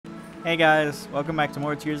Hey guys, welcome back to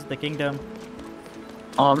more Tears of the Kingdom.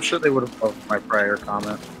 Oh, I'm sure they would have loved my prior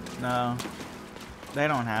comment. No, they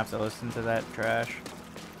don't have to listen to that trash.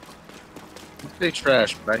 You say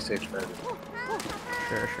trash, but I say trash.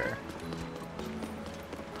 Sure, sure.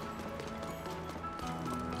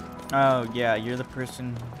 Oh, yeah, you're the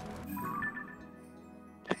person.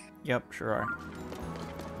 Yep, sure are.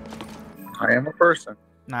 I am a person.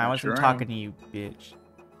 Nah, I I wasn't sure talking am. to you, bitch.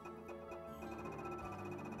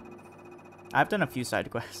 I've done a few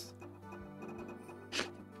side quests.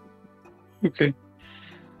 Okay.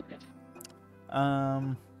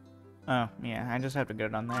 Oh, yeah, I just have to go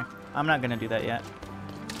down there. I'm not gonna do that yet.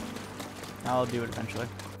 I'll do it eventually.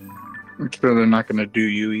 I'm sure they're not gonna do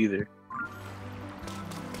you either.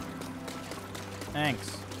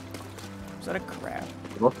 Thanks. Is that a crab?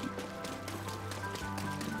 Well,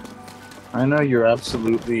 I know you're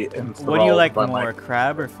absolutely What do you enthralled like by my. more,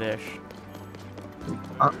 crab or fish?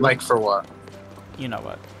 Like for what? You know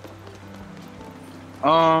what.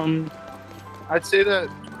 I'd say that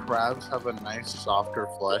crabs have a nice, softer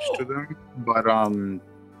flesh to them, but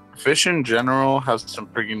fish in general have some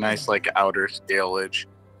pretty nice, like outer scalage.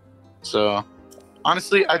 So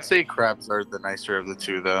honestly, I'd say crabs are the nicer of the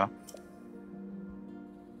two, though.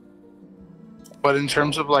 But in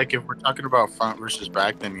terms of like, if we're talking about front versus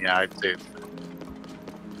back, then yeah, I'd say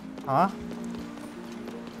Huh?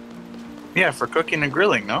 yeah for cooking and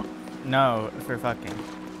grilling. No, No, for fucking.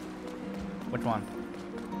 Which one?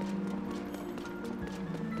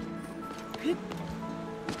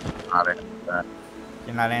 not into that.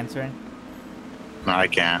 You're not answering? No, I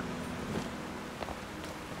can't.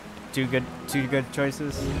 Two good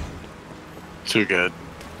choices? Too good.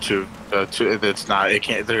 Too. It's not. It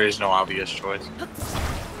can't. There is no obvious choice.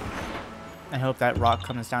 I hope that rock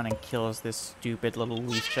comes down and kills this stupid little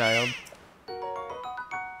leaf child.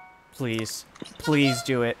 Please. Please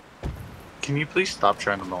do it. Can you please stop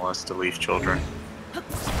trying to molest the leaf children?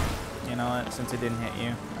 You know what? Since it didn't hit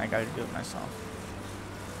you, I gotta do it myself.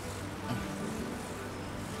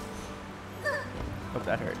 Hope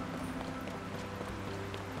that hurt.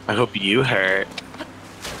 I hope you hurt.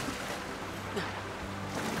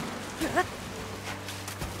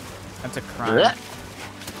 That's a crime.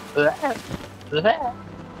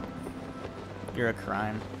 You're a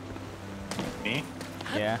crime. Me?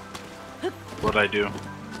 Yeah. What'd I do?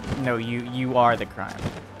 No, you are the crime.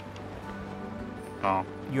 Oh.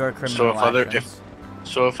 Your criminal actions.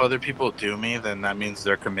 So if other people do me, then that means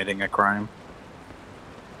they're committing a crime.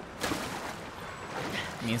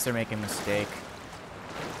 Means they're making a mistake.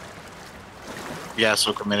 Yeah,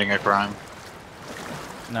 so committing a crime.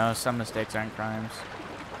 No, some mistakes aren't crimes.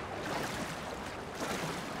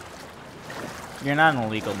 You're not an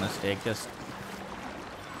illegal mistake, just...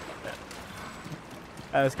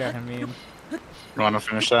 That was kind of mean. You want to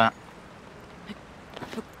finish that?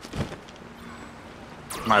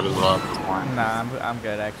 Might as well at this point. Nah, I'm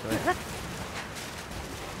good, actually.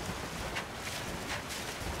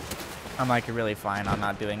 I'm like really fine on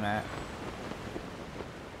not doing that.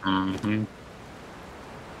 Mm-hmm.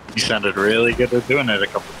 You sounded really good at doing it a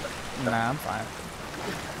couple times. Nah, I'm fine.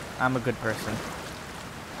 I'm a good person.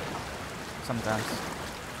 Sometimes.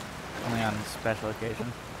 Only on special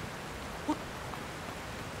occasion.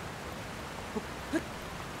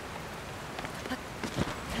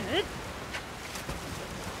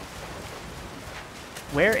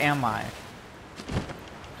 Where am I?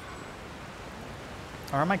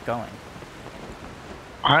 Or am I going?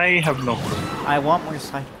 I have no clue. I want more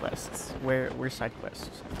side quests. Where's side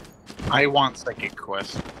quests? I want psychic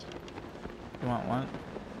quests. You want what?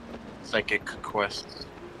 Psychic quests.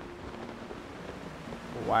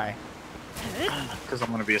 Why? Because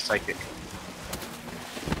I'm gonna be a psychic.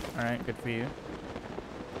 Alright, good for you.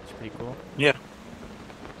 It's pretty cool. Yeah.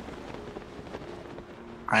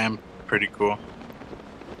 I am pretty cool.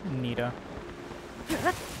 Neato.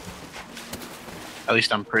 At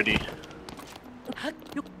least I'm pretty.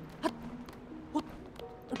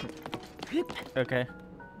 Okay.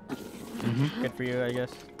 Mm-hmm. Good for you, I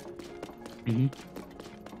guess. Mm-hmm.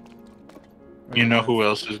 You know who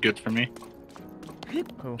else is good for me?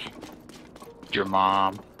 Who? Your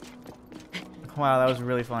mom. Wow, that was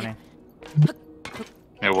really funny.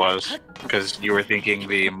 It was. Because you were thinking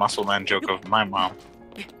the muscle man joke of my mom.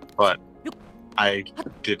 But I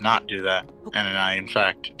did not do that. And I, in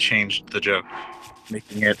fact, changed the joke.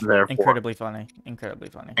 Making it therefore Incredibly funny. Incredibly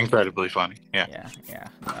funny. incredibly funny. Yeah. Yeah.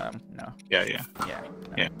 No. Yeah. Yeah. No.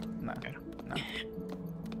 Yeah. No. Yeah. No.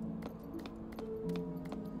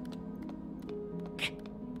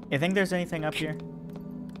 You think there's anything up here?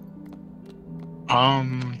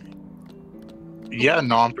 Yeah,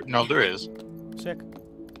 no, there is. Sick.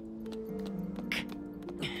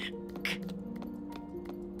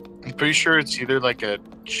 pretty sure it's either like a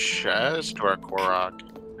chest or a Korok.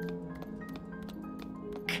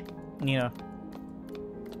 Nina.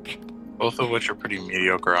 Both of which are pretty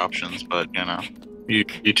mediocre options, but you know, you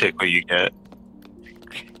take what you get.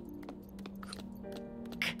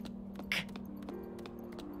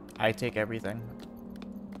 I take everything.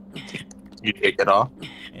 You take it all.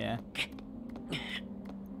 Yeah.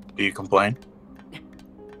 Do you complain?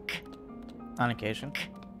 On occasion.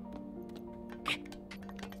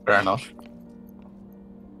 Fair enough.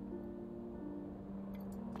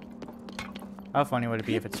 How funny would it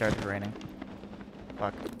be if it started raining?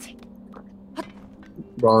 Fuck.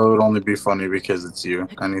 Well, it would only be funny because it's you.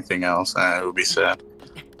 Anything else, it would be sad.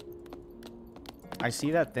 I see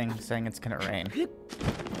that thing saying it's gonna rain.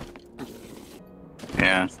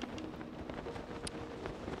 Yeah.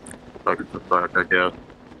 Fuck it, the fuck, I guess.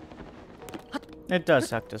 It does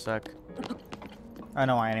suck to suck. I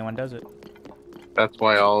know why anyone does it. That's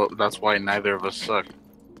why neither of us suck.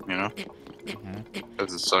 You know? Mhm.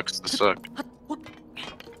 Because it sucks to suck.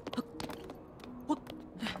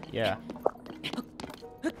 Yeah.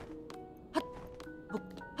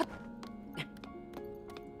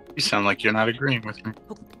 You sound like you're not agreeing with me.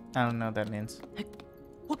 I don't know what that means.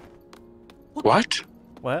 What?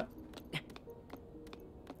 What?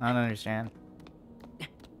 I don't understand.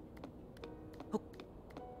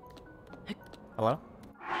 Hello?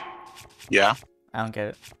 Yeah? I don't get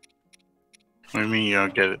it. What do you mean you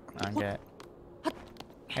don't get it? I don't get it.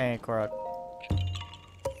 Hey, Korok.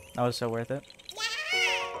 That was so worth it.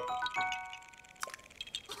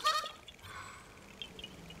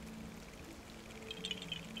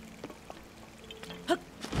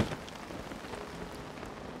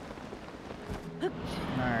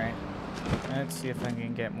 Alright. Let's see if I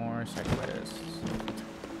can get more sequitous.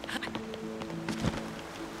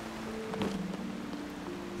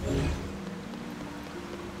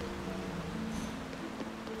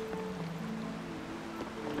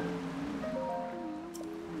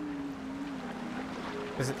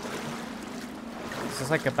 Is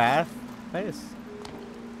this like a bath place?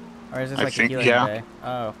 Or is this I like a think, healing yeah. bay?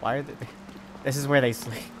 Oh, why are they... This is where they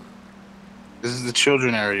sleep. This is the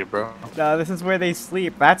children area, bro. No, this is where they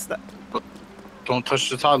sleep. That's the Don't touch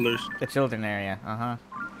the toddlers. children area. Uh-huh.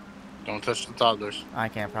 Don't touch the toddlers. I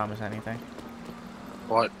can't promise anything.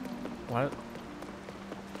 What? What?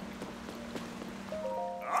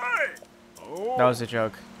 That was a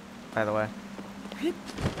joke, by the way.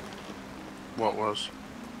 What was?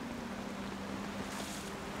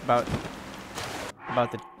 About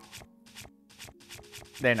the...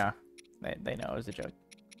 They know. They know it was a joke.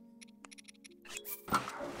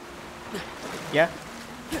 Yeah?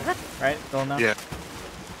 Right? They'll know? Yeah.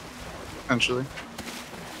 Essentially.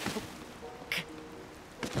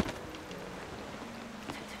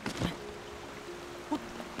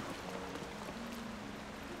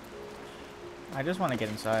 I just want to get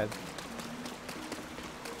inside.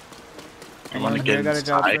 You want to Anyone get here got a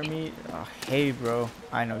job inside? for me? Oh, hey, bro.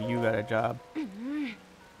 I know you got a job.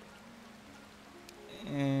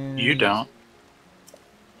 And... You don't.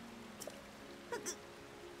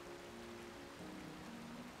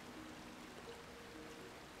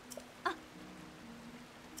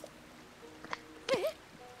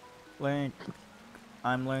 Link.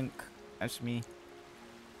 I'm Link. That's me.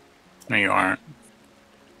 No, you aren't.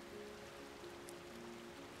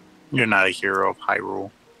 You're not a hero of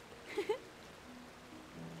Hyrule.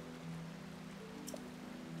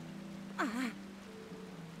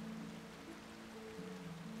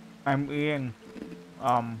 I'm Ian.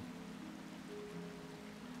 Huh?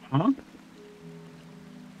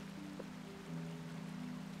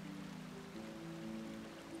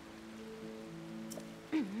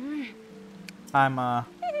 I'm,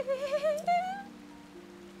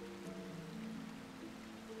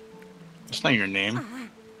 That's not your name.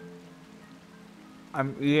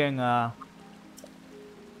 I'm eating, You're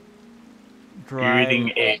dry...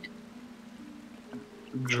 eating a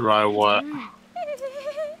dry what?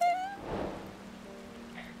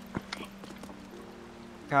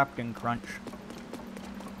 Captain Crunch.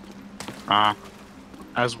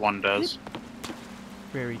 As one does.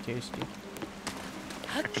 Very tasty.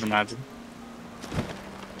 I can imagine.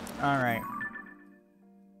 Alright.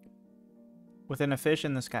 Within a fish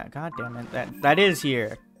in the sky. God damn it. That is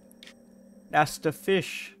here. That's the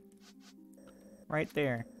fish. Right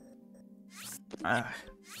there.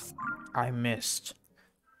 I missed.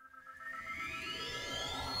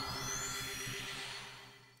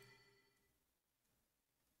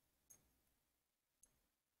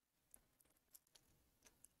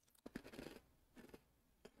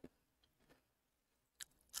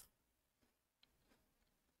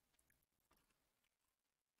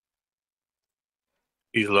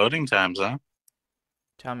 These loading times, huh?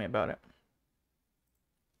 Tell me about it.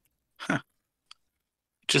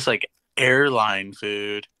 Just like airline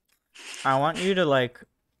food. I want you to, like,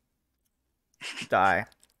 die.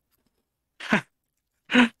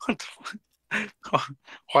 What the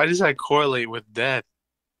Why does that correlate with death?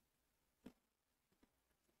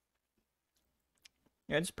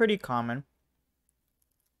 Yeah, it's pretty common.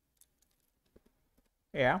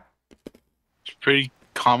 Yeah. It's pretty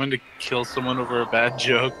common to kill someone over a bad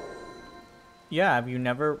joke. Yeah, have you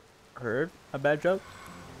never heard a bad joke?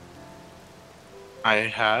 I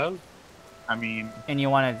have. I mean, And you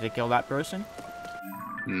wanted to kill that person?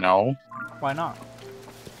 no, Why not?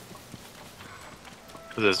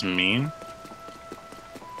 because it's mean.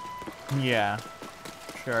 Yeah,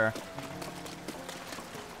 sure.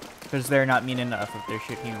 Because they're not mean enough if they're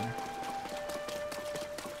shit human.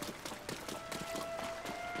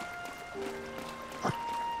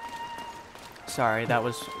 Sorry, that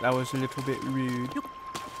was a little bit rude.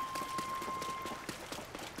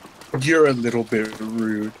 You're a little bit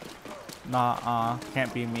rude. Nah,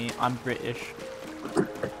 can't be me. I'm British.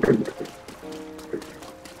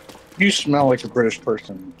 You smell like a British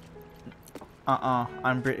person.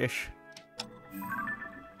 I'm British.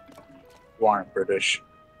 You aren't British.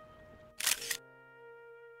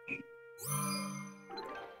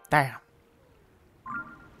 Damn.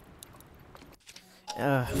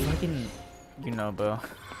 Fucking, you know, bro.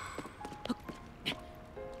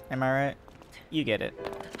 Am I right? You get it.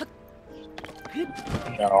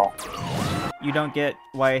 No. You don't get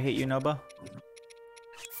why I hate you, Noba?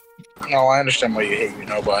 No, I understand why you hate you,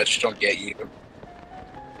 no, but I just don't get you.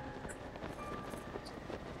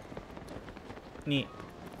 Neat.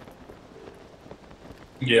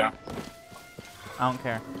 Yeah. I don't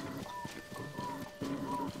care.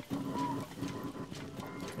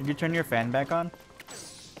 Did you turn your fan back on?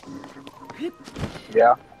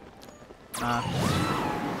 Yeah. Huh?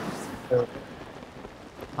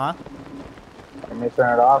 Let me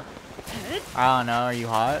turn it off. I don't know. Are you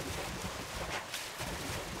hot?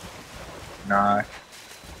 Nah.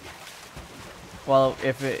 Well,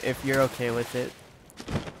 if you're okay with it,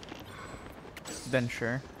 then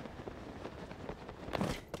sure.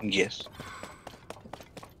 Yes.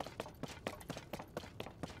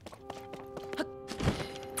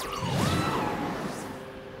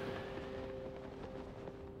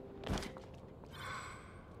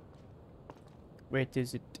 Wait,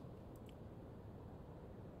 is it?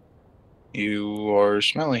 You are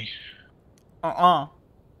smelly. Uh-uh.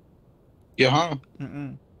 Yeah, huh?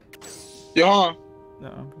 Mm-mm. Yeah, huh?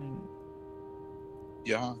 No.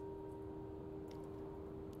 Yeah, huh?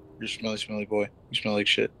 You're a smelly, smelly boy. You smell like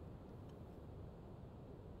shit.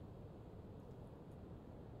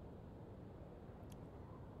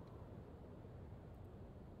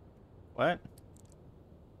 What?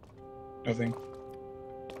 Nothing.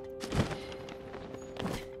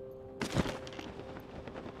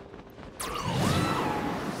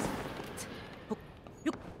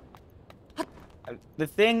 The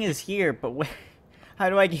thing is here, but where? How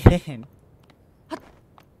do I get in?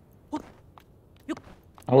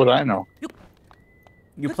 How would I know?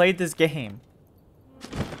 You played this game.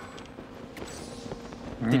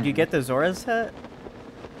 Did you get the Zora set?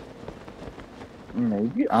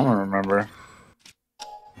 Maybe. I don't remember.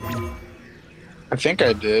 I think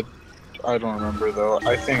I did. I don't remember, though.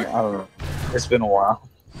 I don't know. It's been a while.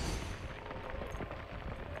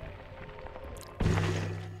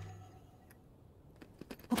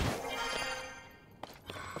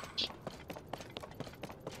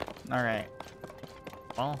 Alright.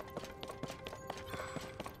 Well.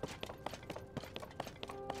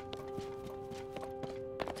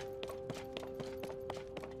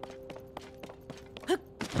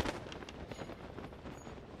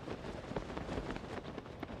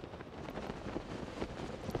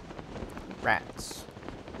 Rats.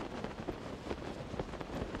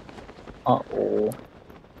 Uh-oh.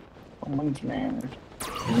 Someone's mad.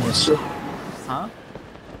 Give me a sec. Huh?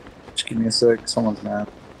 Just give me a sec. Someone's mad.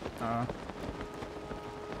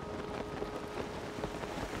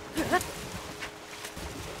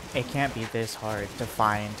 It can't be this hard to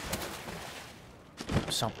find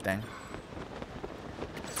something.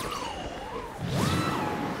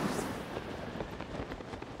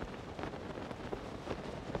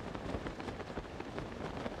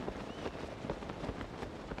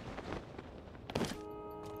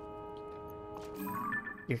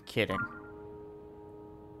 You're kidding.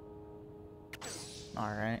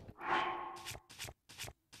 Alright.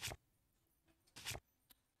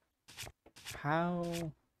 How?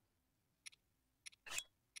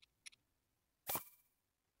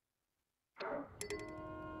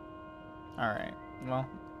 Alright. Well,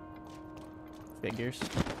 figures.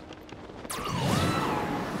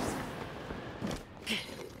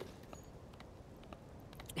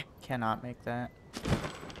 Cannot make that.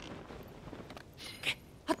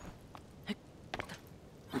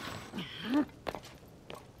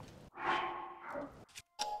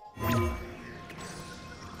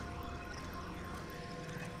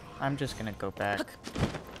 I'm just gonna go back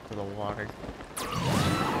to the water.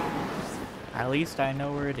 At least I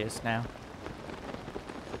know where it is now.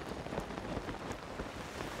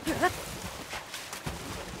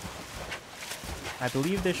 I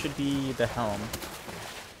believe this should be the helm.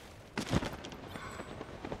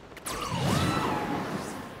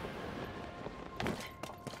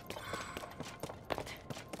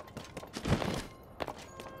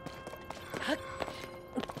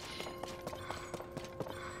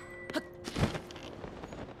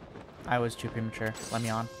 I was too premature. Let me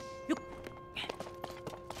on.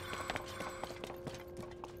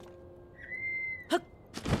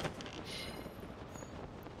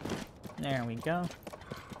 There we go.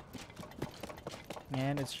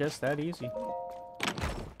 And it's just that easy.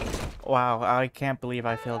 Wow, I can't believe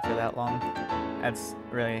I failed for that long. That's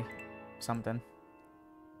really something.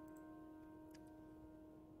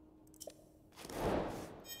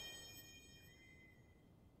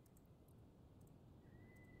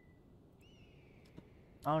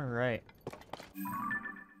 Alright.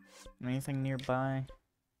 Anything nearby?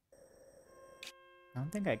 I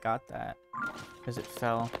don't think I got that. Because it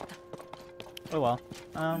fell. Oh well.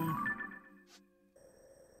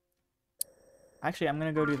 Actually, I'm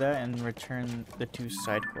gonna go do that and return the 2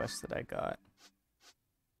 side quests that I got.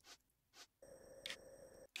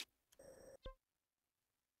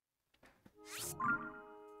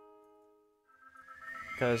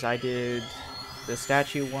 Because I did the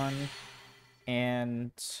statue one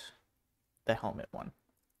and the helmet one.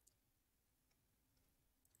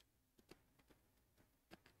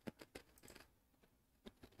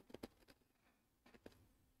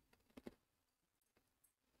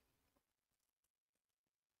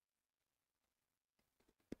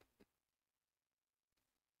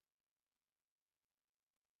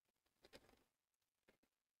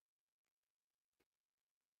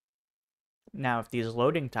 Now, if these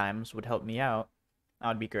loading times would help me out, that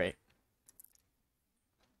would be great.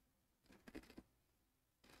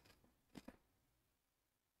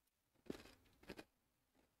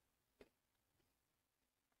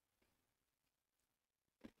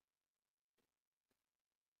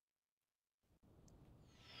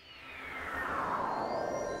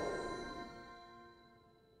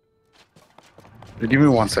 Give me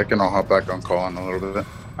 1 second, I'll hop back on call in a little bit.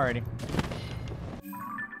 Alrighty.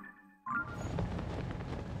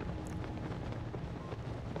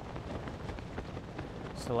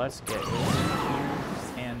 So let's get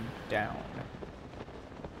over here and down.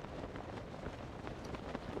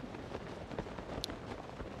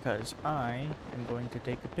 Because I am going to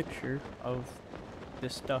take a picture of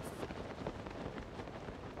this stuff.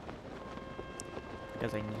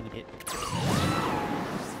 Because I need it.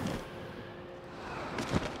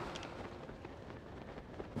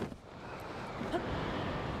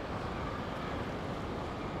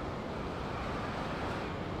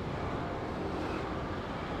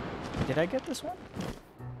 Did I get this one?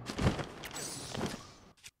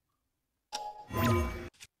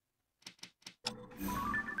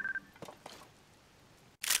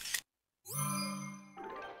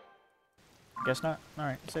 Guess not.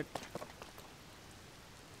 Alright, sick.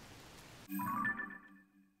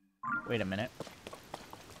 Wait a minute.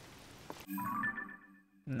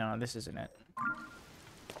 No, this isn't it.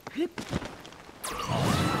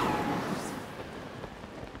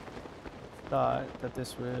 Thought that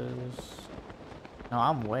this was... No,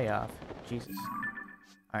 I'm way off. Jesus.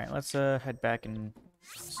 Alright, let's head back and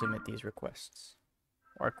submit these requests.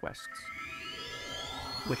 Or quests.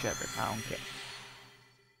 Whichever, I don't care.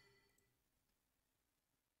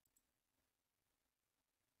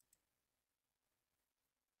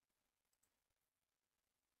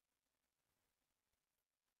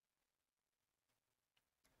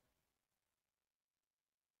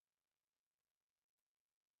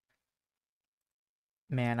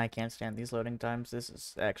 Man, I can't stand these loading times. This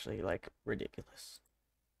is actually, like, ridiculous.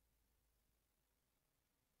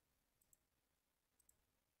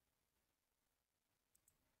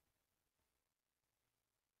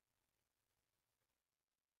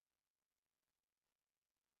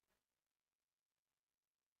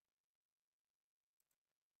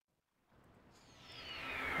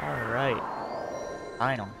 Alright.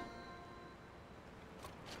 Final.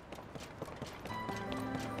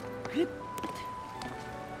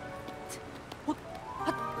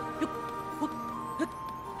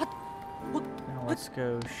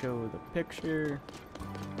 go show the picture.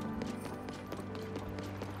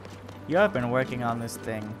 You have been working on this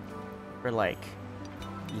thing for like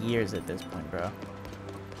years at this point, bro.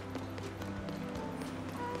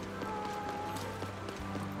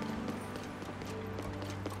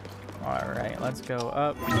 Alright, let's go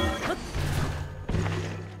up.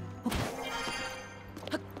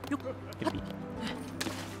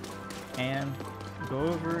 And go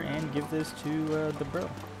over and give this to the bro.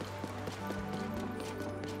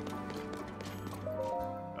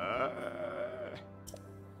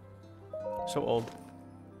 So old.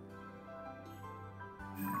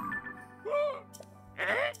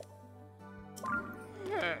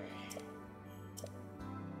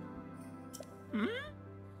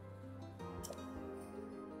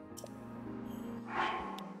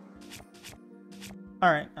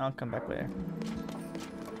 Alright, I'll come back later.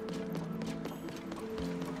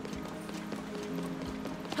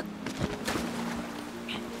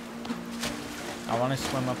 I want to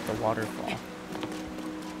swim up the waterfall.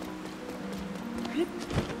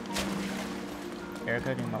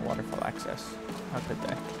 Erica doing my waterfall access. How could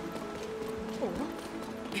they?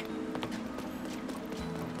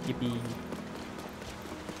 Yippee.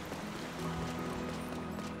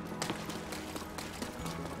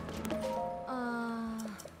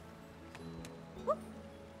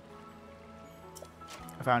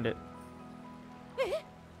 I found it.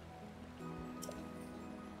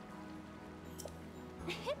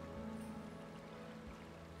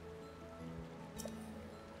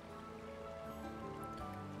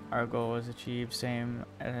 Our goal was achieved, same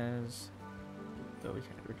as though we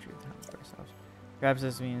had to retrieve the house for ourselves. Perhaps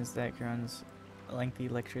this means that Kieran's lengthy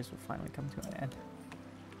lectures will finally come to an end.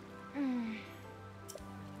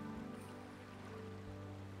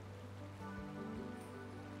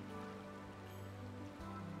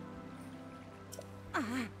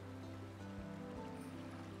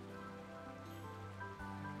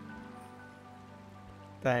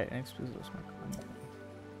 That inexplicable smoke.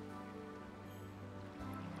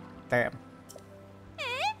 Damn.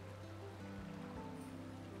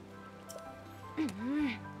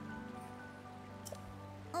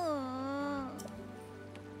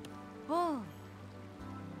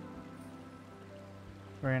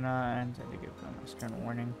 Rena, and I had to give them a stern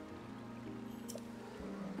warning.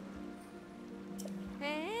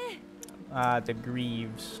 The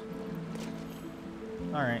Greaves.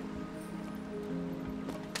 Alright.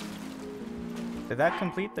 Did that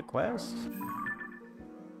complete the quest?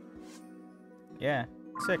 Yeah.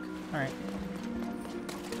 Sick. Alright.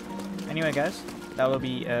 Anyway, guys, that will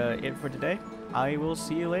be it for today. I will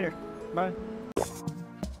see you later. Bye.